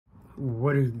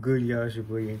What is good, y'all? It's your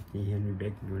boy Anthony Henry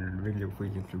back doing another video for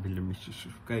you. If you really miss you,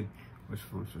 subscribe. What's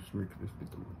phone so smart this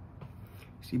video?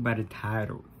 See by the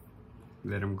title,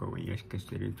 let them go and yes, get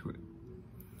straight into it.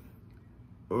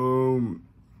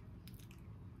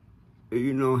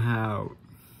 You know how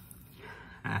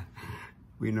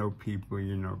we know people,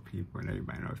 you know people, and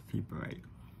everybody knows people, right?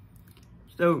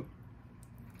 So,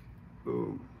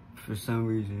 for some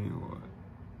reason, or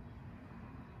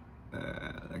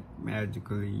like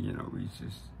magically, you know, we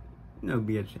just, you know,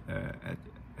 be how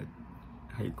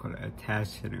you call it,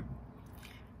 attached to them.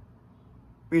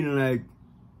 Meaning like,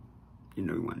 you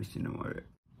know, we want to see them all.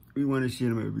 We want to see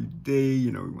them every day.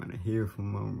 You know, we want to hear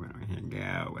from them. We want to hang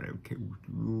out, whatever case,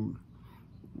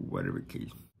 whatever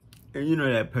case. And you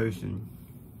know that person,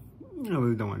 you know,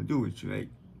 really don't want to do with you, right?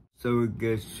 So it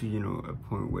gets to, you know, a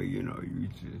point where, you know, you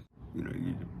just, you know,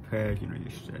 you're depressed, you know,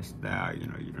 you're stressed out, you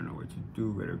know, you don't know what to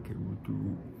do, whatever case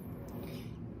do.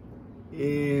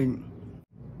 And,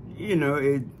 you know,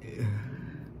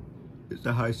 it's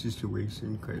a hard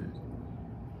situation because,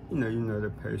 you know the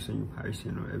person, you probably see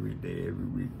them every day, every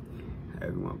week,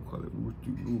 however you want to call it,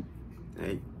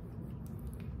 right?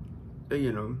 So,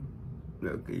 you know,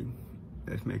 okay,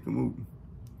 let's make a move.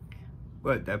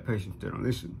 But that person still don't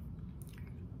listen.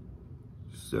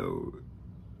 So,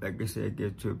 like I said, it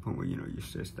gets to a point where, you know, you're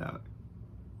stressed out.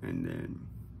 And then,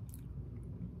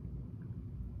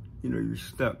 you know, you're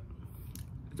stuck.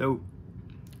 So,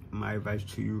 my advice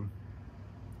to you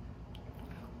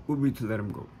would be to let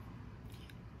them go.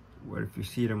 What if you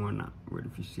see them or not? What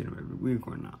if you see them every week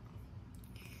or not?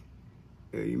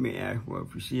 You may ask, well,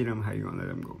 if you see them, how you gonna let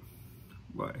them go?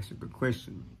 Well, that's a good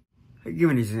question. I'll give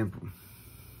an example.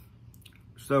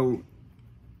 So,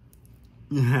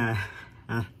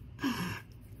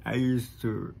 I used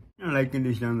to, you know, liking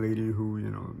this young lady who,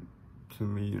 you know, to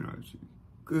me, you know, she's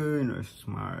good, you know,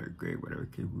 smart, great, whatever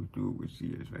people do, what she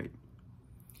is, right?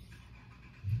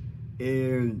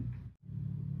 And,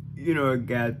 you know, it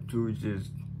got to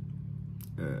just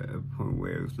a point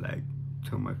where it was like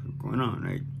too much was going on,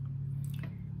 right?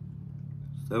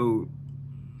 So,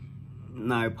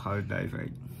 now I apologize,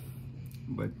 right?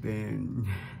 But then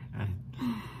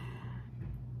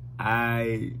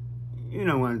I, you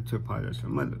know, wanted to apologize to her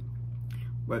mother.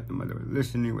 But the mother was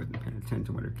listening, wasn't paying attention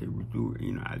to what her kid would do, and,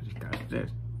 you know, I just got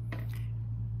stressed.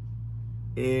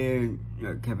 And, you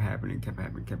know, it kept happening,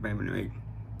 right?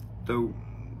 So,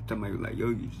 somebody was like, yo,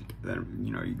 you just let him,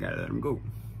 you know, you gotta let him go.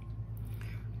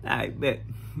 I bet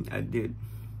I did.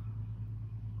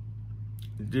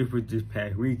 Just with this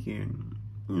past weekend,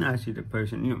 you know, I see the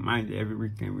person, you know, mind you, every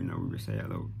weekend, you know, we would say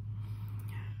hello.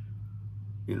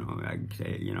 You know, I could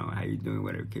say, you know, how you doing,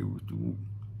 whatever kid would do.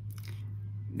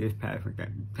 This past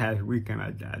weekend,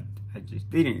 I just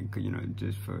didn't, cause, you know,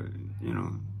 just for, you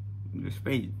know, the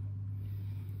space.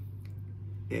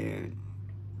 And,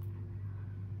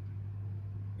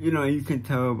 you know, you can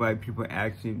tell by people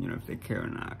asking, you know, if they care or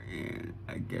not. And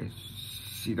I guess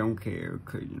she don't care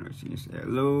because, you know, she didn't say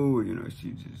hello, or, you know,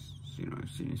 she just, you know,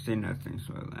 she didn't say nothing.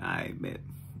 So I was like, I bet.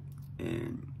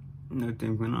 And, you know,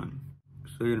 things went on.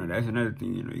 So, you know, that's another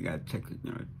thing, you know, you got to check,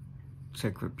 you know,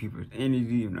 check for people's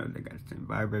energy, you know, if they got the same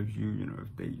vibe as you, you know,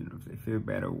 if they feel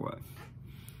bad or what.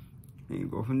 And you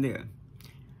go from there.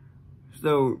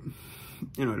 So,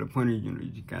 you know, the point is, you know, you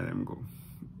just gotta let them go.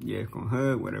 Yeah, it's gonna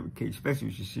hurt, whatever case, especially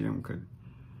if you see them, because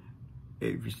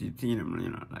if you see them, you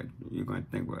know, like, you're gonna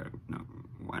think, well, you know,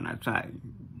 why not try?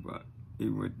 But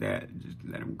even with that, just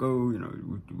let them go, you know,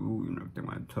 if they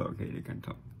want to talk, hey, they can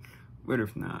talk. But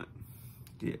if not,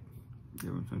 yeah, give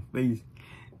them some space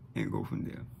and go from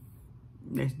there.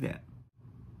 That's that.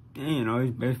 And, you know,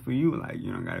 it's best for you, like,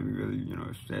 you don't gotta be really, you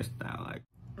know, stressed out, like,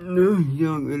 no, you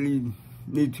don't really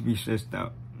need to be stressed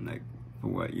out, like, for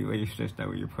what you're stressed out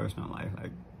with your personal life,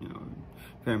 like, you know,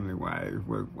 family-wise,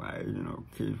 work-wise, you know,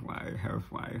 kids-wise,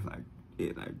 health-wise, like,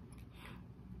 it, like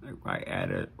why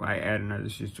add another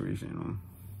situation, you know?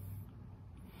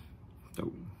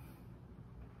 So,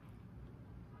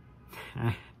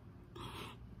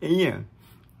 and yeah,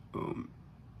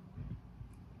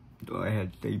 all I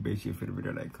had to say basically for the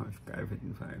video, like, subscribe,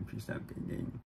 55, peace out, gang.